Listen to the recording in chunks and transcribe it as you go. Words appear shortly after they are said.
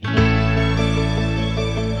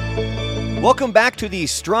Welcome back to the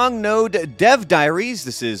Strong Node Dev Diaries.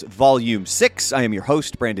 This is Volume 6. I am your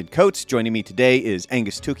host, Brandon Coates. Joining me today is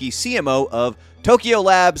Angus Tukey, CMO of Tokyo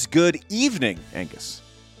Labs. Good evening, Angus.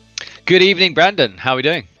 Good evening, Brandon. How are we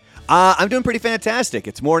doing? I'm doing pretty fantastic.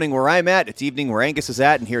 It's morning where I'm at. It's evening where Angus is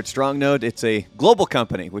at. And here at Strong Node, it's a global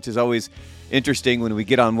company, which is always interesting when we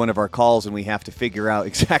get on one of our calls and we have to figure out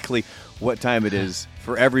exactly what time it is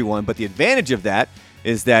for everyone. But the advantage of that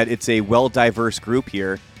is that it's a well-diverse group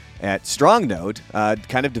here at Strong Node,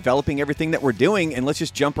 kind of developing everything that we're doing. And let's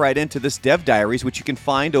just jump right into this Dev Diaries, which you can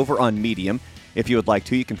find over on Medium. If you would like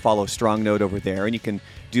to, you can follow Strong Node over there, and you can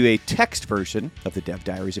do a text version of the Dev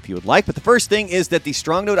Diaries if you would like. But the first thing is that the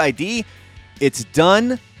Strong Node ID, it's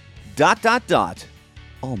done, ...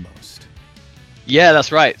 almost. Yeah,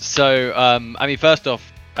 that's right. So, first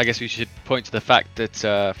off, I guess we should point to the fact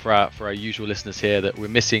that for our usual listeners here, that we're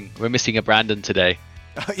missing a Brandon today.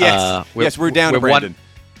 Yes, we're down to Brandon.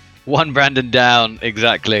 One Brandon down,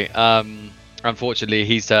 exactly. Unfortunately,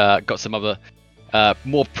 he's got some other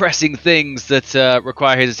more pressing things that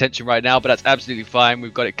require his attention right now, but that's absolutely fine.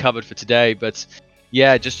 We've got it covered for today. But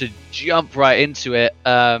yeah, just to jump right into it,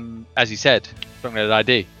 as you said, StrongNode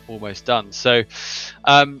ID almost done. So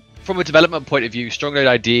from a development point of view, StrongNode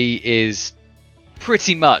ID is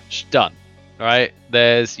pretty much done. Right?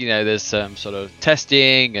 There's some sort of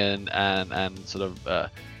testing and sort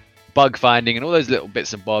of bug finding and all those little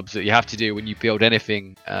bits and bobs that you have to do when you build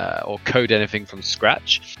anything or code anything from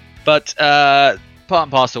scratch. But part and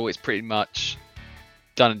parcel, it's pretty much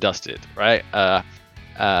done and dusted, right?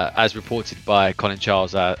 As reported by Colin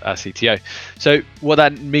Charles, our CTO. So what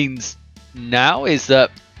that means now is that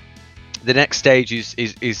the next stage is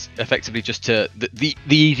effectively just to the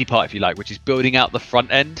easy part, if you like, which is building out the front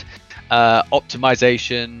end,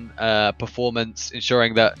 optimization, performance,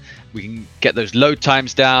 ensuring that we can get those load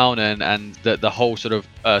times down, and the whole sort of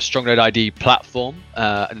StrongNode ID platform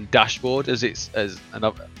and dashboard, as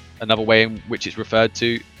another way in which it's referred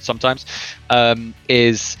to sometimes,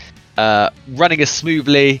 is running as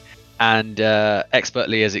smoothly and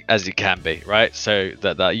expertly as it can be, right? So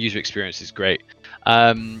that user experience is great.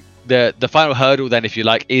 The final hurdle then, if you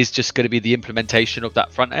like, is just going to be the implementation of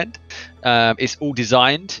that front end. It's all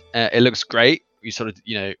designed. It looks great. You sort of,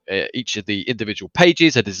 each of the individual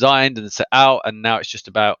pages are designed and set out, and now it's just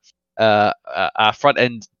about our front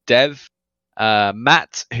end dev,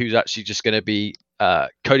 Matt, who's actually just going to be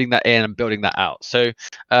coding that in and building that out. So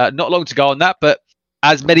not long to go on that, but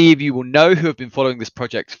as many of you will know who have been following this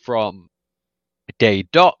project from day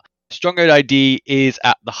dot, StrongNode ID is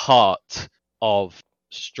at the heart of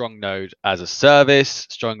StrongNode as a service,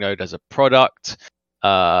 StrongNode as a product.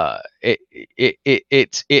 It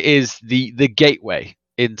is the gateway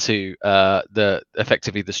into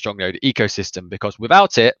effectively the StrongNode ecosystem, because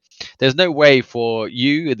without it, there's no way for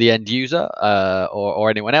you, the end user, or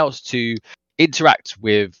anyone else to interact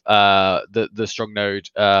with the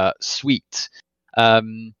StrongNode suite.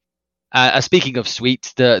 Speaking of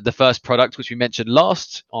suite, the first product, which we mentioned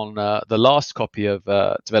last on the last copy of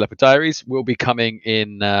Developer Diaries, will be coming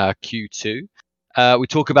in Q2. We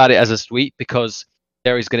talk about it as a suite because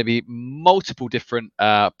there is going to be multiple different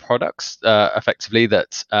products effectively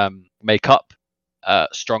that make up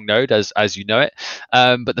StrongNode as you know it.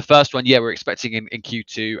 But the first one, we're expecting in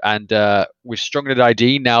Q2, and with StrongNode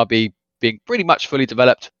ID now being pretty much fully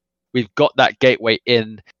developed, we've got that gateway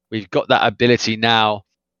in. We've got that ability now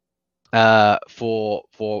for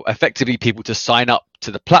effectively people to sign up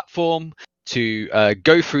to the platform, to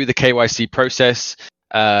go through the KYC process,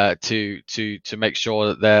 to make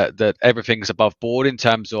sure that everything's above board in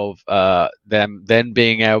terms of them then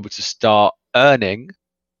being able to start earning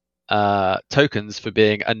tokens for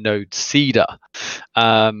being a node seeder.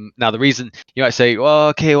 Now, the reason you might say,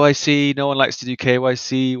 well, KYC, no one likes to do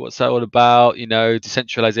KYC. What's that all about?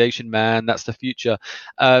 Decentralization, man, that's the future.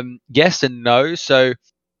 Yes and no. So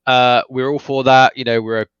we're all for that.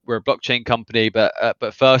 We're a blockchain company, but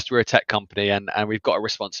first we're a tech company, and we've got a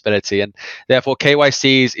responsibility, and therefore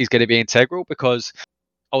KYC is going to be integral, because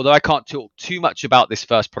although I can't talk too much about this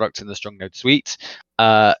first product in the StrongNode suite,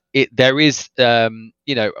 there is,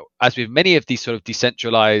 as with many of these sort of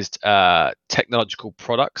decentralized technological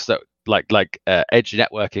products that like edge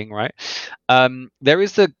networking, right? There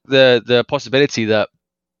is the possibility that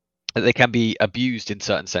they can be abused in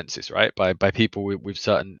certain senses, right, by people with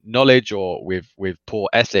certain knowledge or with poor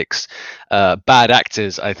ethics. Bad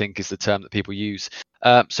actors, I think, is the term that people use.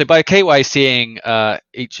 So by KYCing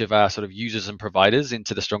each of our sort of users and providers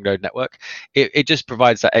into the StrongNode network, it just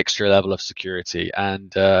provides that extra level of security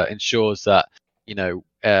and ensures that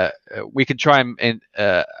we can try and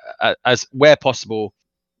as where possible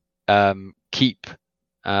keep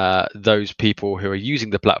those people who are using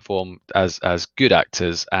the platform as good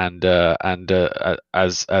actors and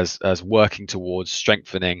as working towards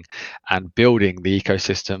strengthening and building the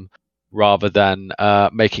ecosystem rather than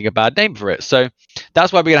making a bad name for it. So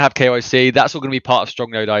that's why we're going to have KYC. That's all going to be part of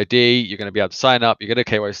StrongNode ID. You're going to be able to sign up. You're going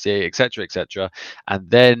to KYC, etc., etc., and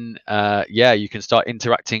then you can start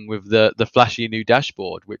interacting with the flashy new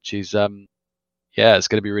dashboard, which is it's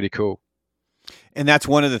going to be really cool. And that's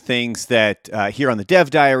one of the things that here on the Dev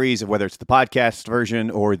Diaries, whether it's the podcast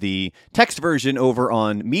version or the text version over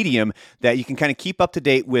on Medium, that you can kind of keep up to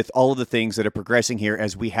date with all of the things that are progressing here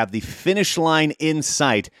as we have the finish line in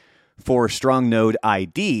sight for StrongNode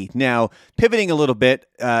ID. Now, pivoting a little bit,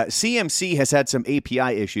 CMC has had some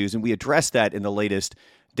API issues, and we addressed that in the latest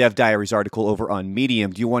Dev Diaries article over on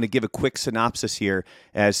Medium. Do you want to give a quick synopsis here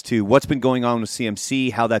as to what's been going on with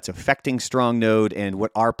CMC, how that's affecting StrongNode, and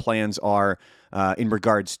what our plans are in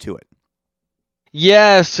regards to it?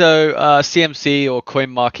 Yeah, so CMC or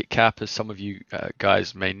CoinMarketCap, as some of you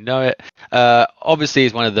guys may know it, obviously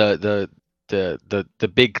is one of the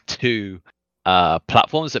big two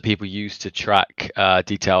platforms that people use to track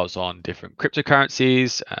details on different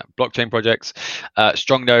cryptocurrencies, blockchain projects.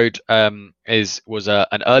 StrongNode was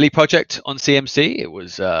an early project on CMC. It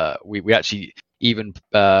was we actually even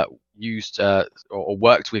used or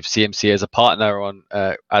worked with CMC as a partner on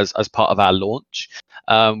as part of our launch,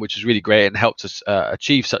 which was really great and helped us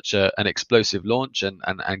achieve such an explosive launch and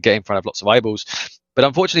get in front of lots of eyeballs. But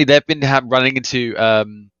unfortunately, they've been running into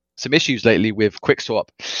some issues lately with QuickSwap,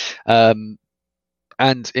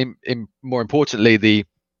 and in more importantly, the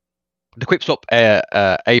QuickSwap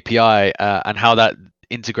API and how that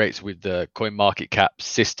integrates with the CoinMarketCap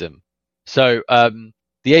system. So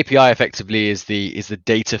the API effectively is the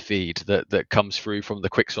data feed that comes through from the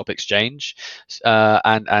QuickSwap exchange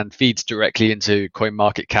and feeds directly into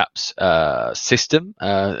CoinMarketCap's system,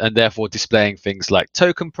 and therefore displaying things like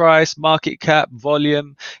token price, market cap,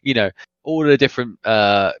 volume, all the different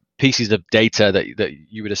pieces of data that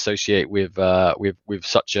you would associate with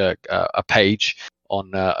such a page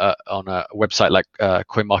on a website like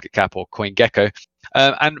CoinMarketCap or CoinGecko.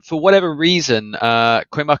 And for whatever reason,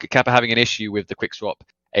 CoinMarketCap are having an issue with the QuickSwap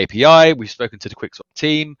API. We've spoken to the QuickSwap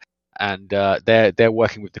team, and they're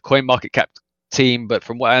working with the CoinMarketCap team. But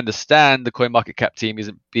from what I understand, the CoinMarketCap team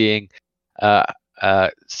isn't being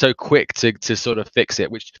so quick to sort of fix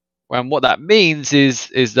it. And what that means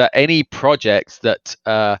is that any project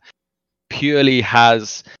that purely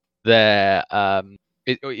has their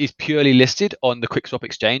it is purely listed on the QuickSwap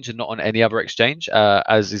exchange and not on any other exchange,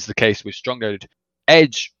 as is the case with StrongNode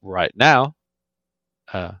Edge right now.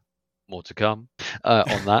 More to come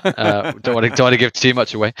on that. Don't want to give too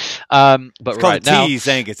much away. But it's called right a tease,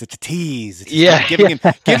 now, Angus. It's a tease. It's yeah, giving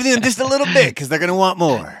them just a little bit because they're going to want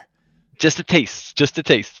more. Just a taste.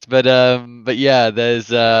 But yeah,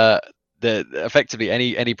 there's effectively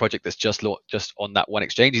any project that's just on that one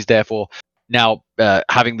exchange is therefore now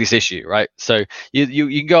having this issue, right? So you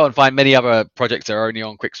can go and find many other projects that are only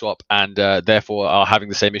on QuickSwap and therefore are having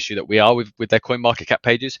the same issue that we are with their CoinMarketCap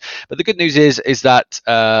pages. But the good news is that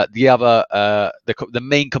the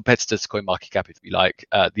main competitors to CoinMarketCap, if you like,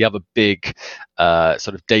 the other big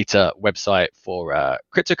sort of data website for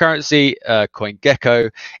cryptocurrency,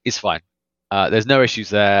 CoinGecko, is fine. There's no issues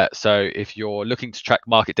there. So if you're looking to track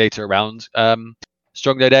market data around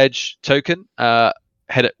StrongNode Edge token,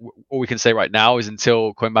 all we can say right now is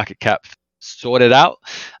until CoinMarketCap sort it out,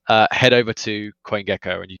 head over to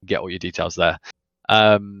CoinGecko and you can get all your details there.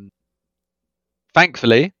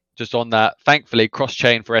 Thankfully, just on that,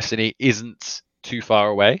 cross-chain for SNE isn't too far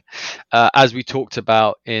away. As we talked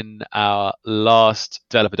about in our last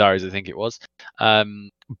Developer Diaries, I think it was,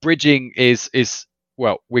 bridging is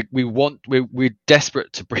well, we're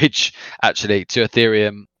desperate to bridge actually to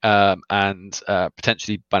Ethereum and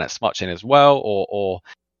potentially Binance Smart Chain as well, or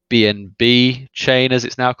BNB chain as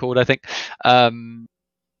it's now called, I think.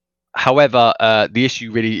 However, the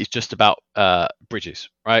issue really is just about bridges,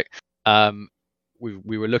 right?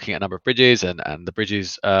 We were looking at a number of bridges, and the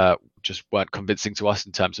bridges just weren't convincing to us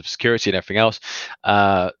in terms of security and everything else.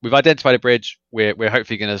 We've identified a bridge. We're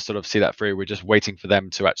hopefully going to sort of see that through. We're just waiting for them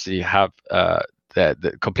to actually have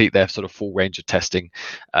complete their sort of full range of testing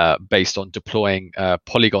based on deploying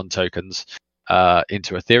Polygon tokens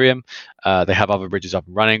into Ethereum. They have other bridges up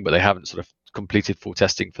and running, but they haven't sort of completed full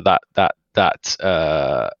testing for that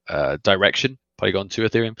direction, Polygon to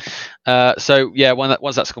Ethereum. So yeah,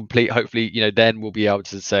 once that's complete, hopefully then we'll be able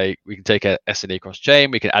to say we can take a SNE cross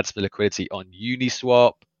chain, we can add some liquidity on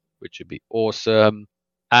Uniswap, which would be awesome,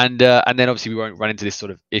 and then obviously we won't run into this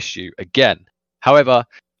sort of issue again. However,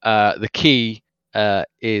 the key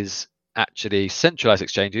is actually centralized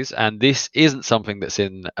exchanges, and this isn't something that's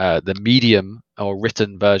in the medium or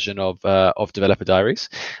written version of Developer Diaries.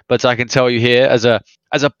 But I can tell you here, as a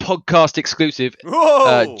podcast exclusive,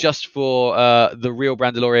 Whoa! just for the real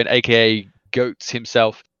Brandalorian, aka Goats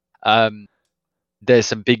himself, there's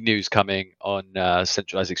some big news coming on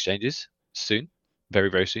centralized exchanges soon, very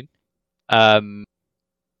very soon.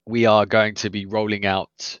 We are going to be rolling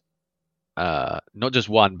out not just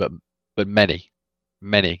one, but many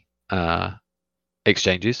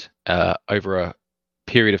exchanges over a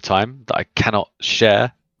period of time that I cannot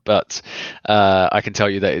share, but I can tell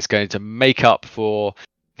you that it's going to make up for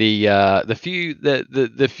the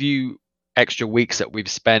few extra weeks that we've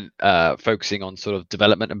spent focusing on sort of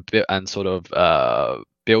development and sort of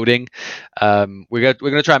building. We're going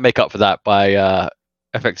to try and make up for that by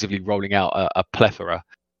effectively rolling out a plethora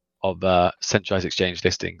of centralized exchange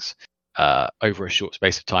listings over a short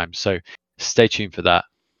space of time. So stay tuned for that.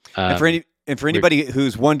 And for anybody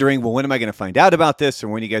who's wondering, well, when am I going to find out about this, or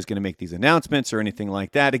when are you guys going to make these announcements, or anything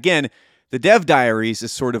like that? Again, the Dev Diaries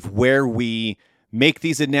is sort of where we make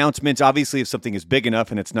these announcements. Obviously, if something is big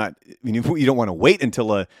enough and it's not, you don't want to wait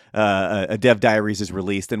until a Dev Diaries is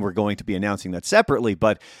released, then we're going to be announcing that separately.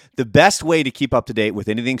 But the best way to keep up to date with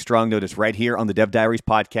anything StrongNode is right here on the Dev Diaries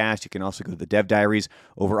podcast. You can also go to the Dev Diaries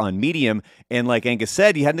over on Medium. And like Angus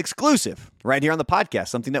said, you had an exclusive right here on the podcast,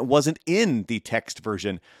 something that wasn't in the text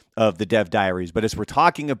version of the Dev Diaries. But as we're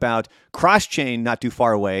talking about cross-chain not too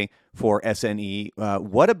far away for SNE,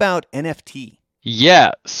 what about NFT?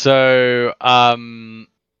 Yeah, so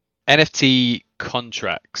NFT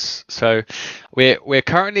contracts. So we're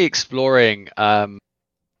currently exploring a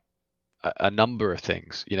number of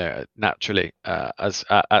things. Naturally, as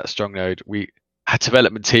at StrongNode, our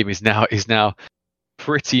development team is now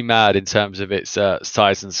pretty mad in terms of its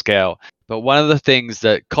size and scale. But one of the things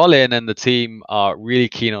that Colin and the team are really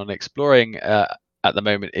keen on exploring at the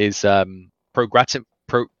moment is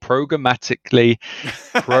programmatically.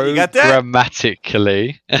 You got that?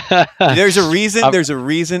 There's a reason. There's a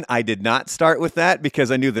reason I did not start with that,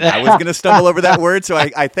 because I knew that I was going to stumble over that word. So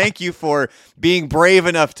I thank you for being brave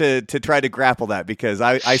enough to try to grapple that, because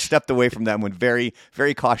I stepped away from that one very,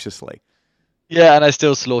 very cautiously. Yeah, and I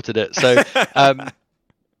still slaughtered it. So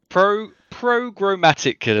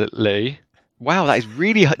programmatically. Wow, that is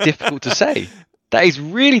really difficult to say. That is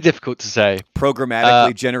really difficult to say.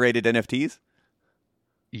 Programmatically generated NFTs?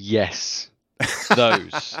 Yes.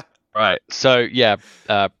 Those. Right. So yeah,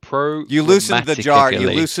 You loosened the jar.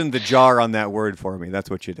 You loosened the jar on that word for me. That's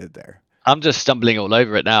what you did there. I'm just stumbling all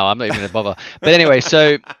over it now. I'm not even going to bother. But anyway,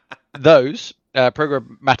 so those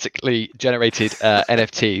programmatically generated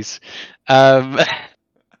NFTs.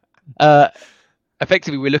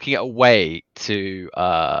 Effectively, we're looking at a way to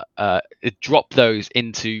drop those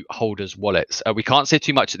into holders' wallets. We can't say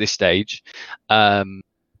too much at this stage,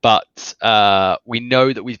 but we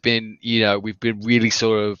know that we've been really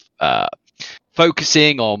sort of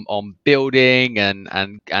focusing on building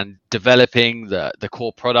and developing the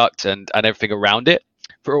core product and everything around it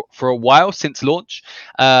for a while since launch,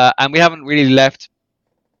 and we haven't really left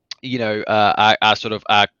our sort of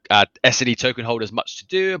our SNE token holders much to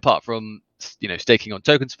do, apart from staking on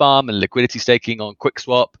Tokens Farm and liquidity staking on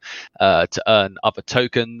QuickSwap to earn other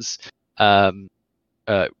tokens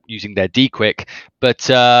using their DQuick. But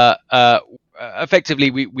effectively,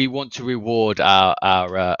 we want to reward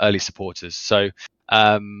our early supporters. So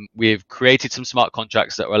we've created some smart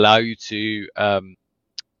contracts that will allow you to.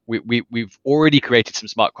 We've already created some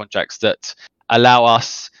smart contracts that allow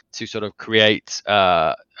us to sort of create,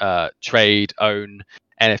 trade, own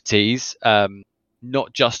NFTs,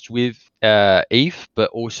 not just with ETH,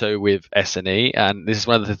 but also with SNE. And this is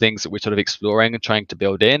one of the things that we're sort of exploring and trying to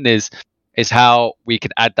build in is how we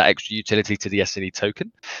can add that extra utility to the SNE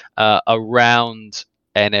token around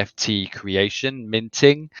NFT creation,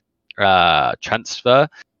 minting, transfer,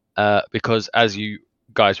 because as you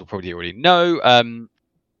guys will probably already know,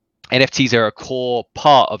 NFTs are a core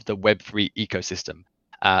part of the Web3 ecosystem.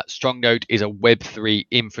 StrongNode is a Web3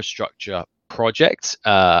 infrastructure project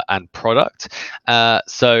and product.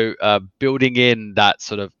 So building in that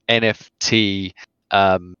sort of NFT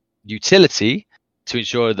utility to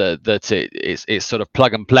ensure that it's sort of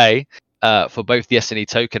plug and play for both the SNE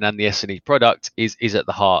token and the SNE product is at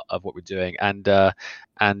the heart of what we're doing. And part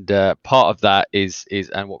of that is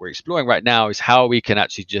and what we're exploring right now is how we can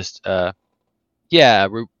actually just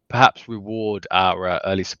perhaps reward our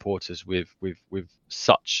early supporters with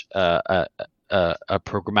such a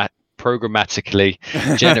programmatically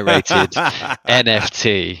generated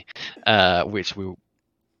NFT, which will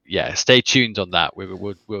stay tuned on that.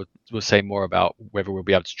 We'll say more about whether we'll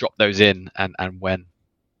be able to drop those in and when.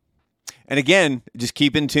 And again, just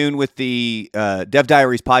keep in tune with the Dev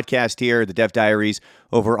Diaries podcast here, the Dev Diaries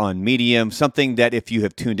over on Medium. Something that if you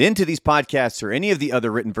have tuned into these podcasts or any of the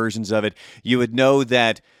other written versions of it, you would know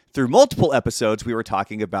that through multiple episodes, we were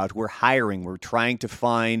talking about we're hiring. We're trying to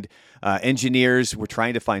find engineers. We're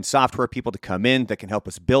trying to find software people to come in that can help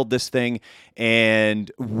us build this thing.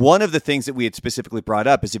 And one of the things that we had specifically brought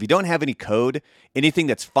up is if you don't have any code, anything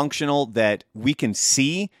that's functional that we can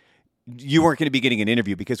see, you weren't going to be getting an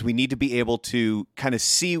interview, because we need to be able to kind of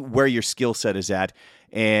see where your skill set is at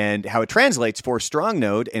and how it translates for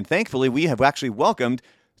StrongNode. And thankfully, we have actually welcomed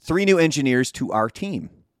 3 new engineers to our team.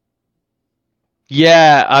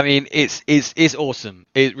 Yeah, I mean, it's awesome.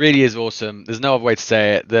 It really is awesome. There's no other way to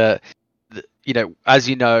say it. As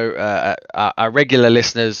you know, our regular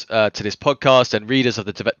listeners to this podcast and readers of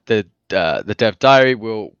the Dev Diary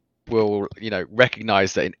will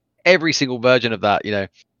recognize that in every single version of that,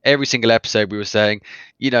 every single episode we were saying,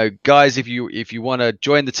 guys, if you want to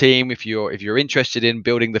join the team, if you're interested in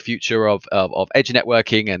building the future of edge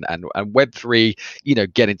networking and Web3,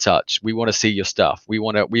 get in touch. We want to see your stuff. We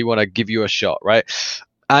want to give you a shot, right?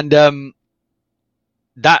 And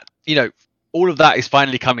that all of that is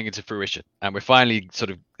finally coming into fruition, and we're finally sort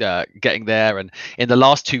of getting there. And in the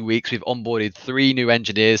last 2 weeks, we've onboarded 3 new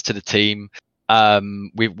engineers to the team.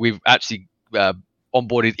 We've actually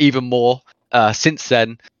onboarded even more since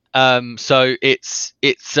then. So it's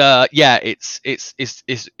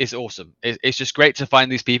awesome. It's just great to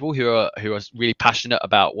find these people who are really passionate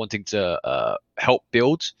about wanting to help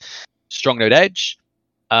build StrongNode Edge,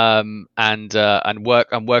 and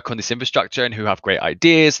work on this infrastructure, and who have great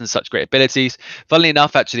ideas and such great abilities. Funnily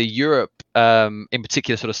enough, actually, Europe, in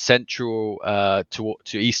particular, sort of central to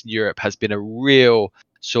Eastern Europe, has been a real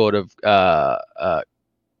sort of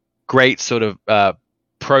great sort of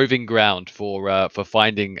proving ground for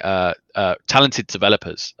finding talented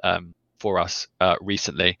developers for us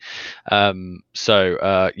recently.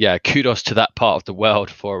 So kudos to that part of the world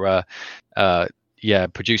for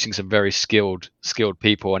producing some very skilled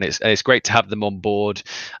people, and it's great to have them on board.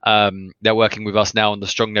 They're working with us now on the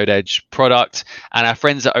StrongNode Edge product, and our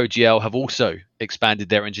friends at OGL have also expanded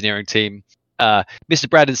their engineering team. Mr.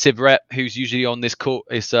 Brandon Siverett, who's usually on this call,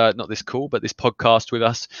 is not this call, but this podcast with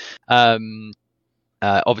us.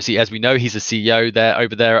 Obviously, as we know, he's a CEO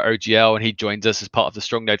over there at OGL, and he joins us as part of the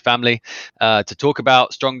StrongNode family to talk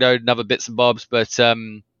about StrongNode and other bits and bobs. But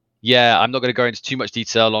I'm not going to go into too much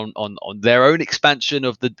detail on their own expansion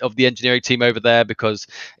of the engineering team over there, because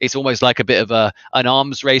it's almost like a bit of an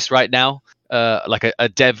arms race right now. Like a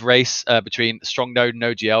dev race between StrongNode and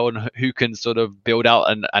OGL, and who can sort of build out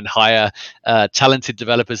and hire talented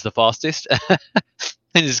developers the fastest.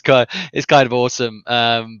 It's kind of awesome.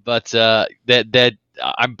 But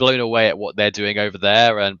I'm blown away at what they're doing over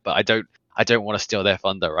there, but I don't want to steal their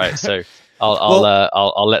thunder, right? So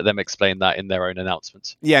I'll let them explain that in their own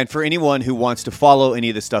announcements. Yeah, and for anyone who wants to follow any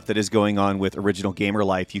of the stuff that is going on with Original Gamer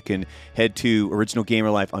Life, you can head to Original Gamer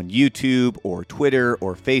Life on YouTube or Twitter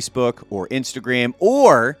or Facebook or Instagram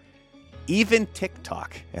or even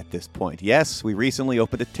TikTok at this point. Yes, we recently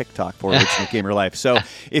opened a TikTok for Original Gamer Life. So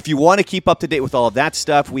if you want to keep up to date with all of that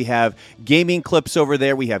stuff, we have gaming clips over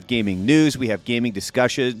there. We have gaming news. We have gaming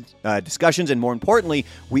discussions. And more importantly,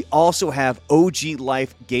 we also have OG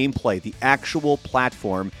Life gameplay, the actual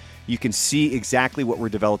platform. You can see exactly what we're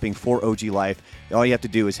developing for OG Life. All you have to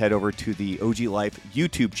do is head over to the OG Life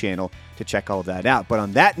YouTube channel to check all of that out. But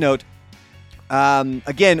on that note,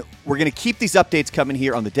 again, we're going to keep these updates coming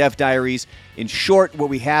here on the Dev Diaries. In short, what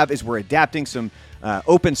we have is we're adapting some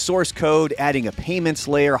open source code, adding a payments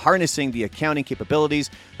layer, harnessing the accounting capabilities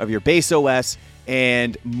of your base OS,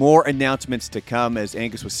 and more announcements to come. As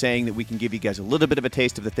Angus was saying, that we can give you guys a little bit of a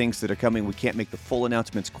taste of the things that are coming. We can't make the full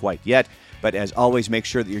announcements quite yet, but as always, make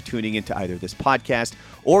sure that you're tuning into either this podcast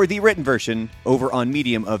or the written version over on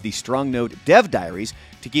Medium of the StrongNode Dev Diaries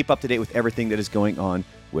to keep up to date with everything that is going on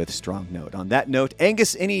with StrongNode. On that note,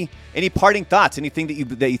 Angus, any parting thoughts? Anything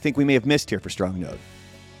that you think we may have missed here for StrongNode?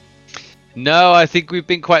 No, I think we've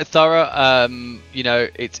been quite thorough.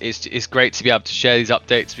 It's great to be able to share these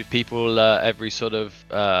updates with people every sort of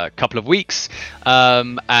couple of weeks.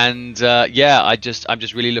 I'm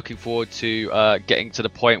just really looking forward to getting to the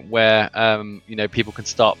point where people can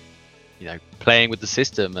start playing with the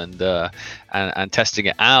system and testing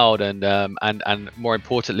it out, and more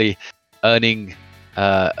importantly, earning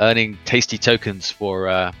tasty tokens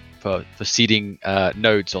for seeding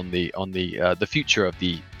nodes on the future of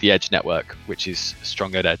the Edge network, which is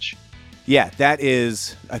StrongNode Edge. Yeah, that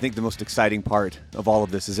is, I think, the most exciting part of all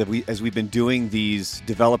of this is as we've been doing these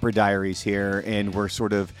developer diaries here, and we're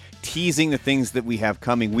sort of teasing the things that we have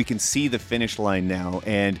coming, we can see the finish line now,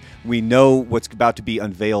 and we know what's about to be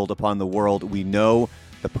unveiled upon the world. We know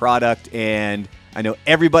the product, and I know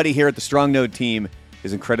everybody here at the StrongNode team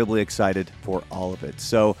is incredibly excited for all of it.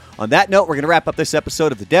 So on that note, we're going to wrap up this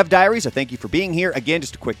episode of the Dev Diaries. I thank you for being here. Again,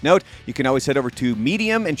 just a quick note, you can always head over to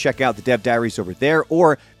Medium and check out the Dev Diaries over there,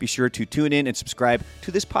 or be sure to tune in and subscribe to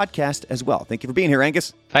this podcast as well. Thank you for being here,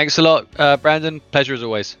 Angus. Thanks a lot, Brandon. Pleasure as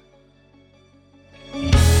always.